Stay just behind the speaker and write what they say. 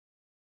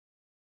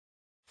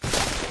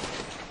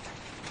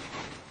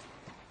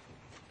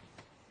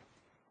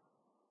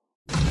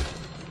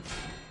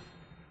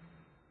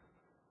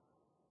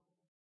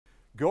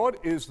God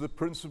is the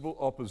principal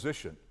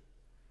opposition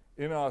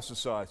in our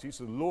society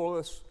to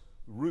lawless,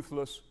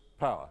 ruthless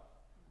power.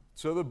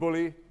 To the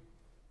bully,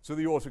 to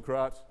the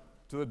autocrat,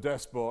 to the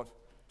despot,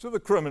 to the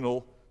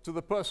criminal, to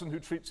the person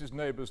who treats his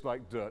neighbors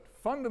like dirt.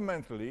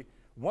 Fundamentally,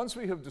 once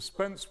we have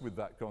dispensed with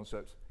that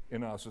concept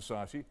in our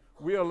society,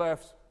 we are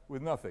left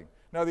with nothing.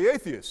 Now, the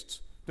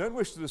atheists don't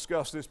wish to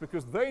discuss this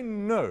because they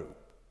know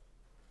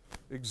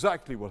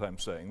exactly what I'm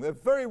saying. They're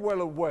very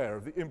well aware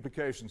of the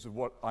implications of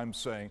what I'm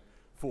saying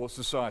for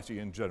society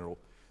in general.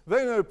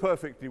 They know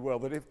perfectly well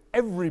that if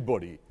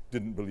everybody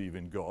didn't believe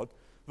in God,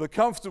 the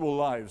comfortable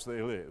lives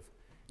they live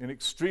in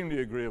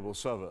extremely agreeable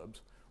suburbs,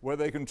 where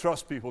they can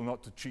trust people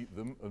not to cheat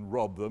them and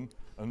rob them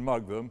and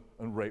mug them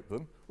and rape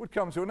them, would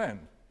come to an end.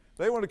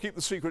 They want to keep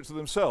the secret to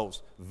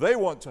themselves. They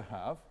want to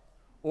have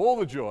all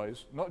the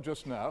joys, not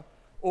just now,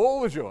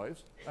 all the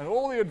joys and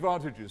all the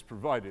advantages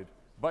provided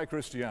by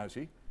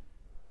Christianity,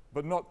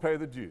 but not pay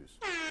the dues.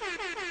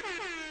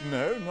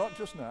 No, not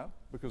just now,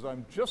 because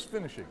I'm just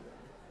finishing.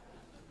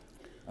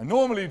 I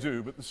normally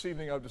do, but this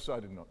evening I've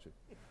decided not to.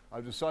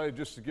 I've decided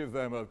just to give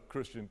them a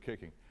Christian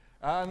kicking.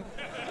 And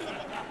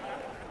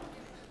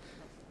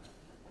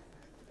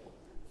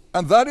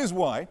that is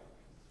why,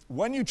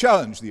 when you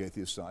challenge the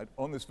atheist side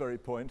on this very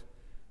point,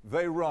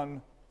 they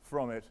run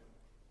from it,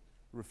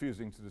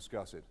 refusing to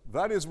discuss it.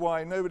 That is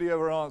why nobody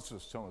ever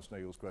answers Thomas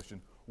Nagel's question,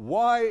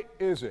 why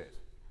is it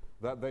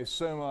that they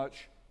so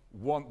much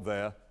want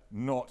there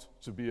not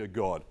to be a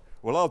God?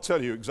 Well, I'll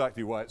tell you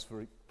exactly why. It's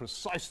for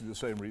precisely the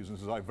same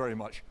reasons as I very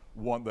much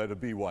want there to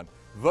be one.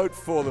 Vote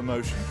for the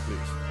motion,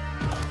 please.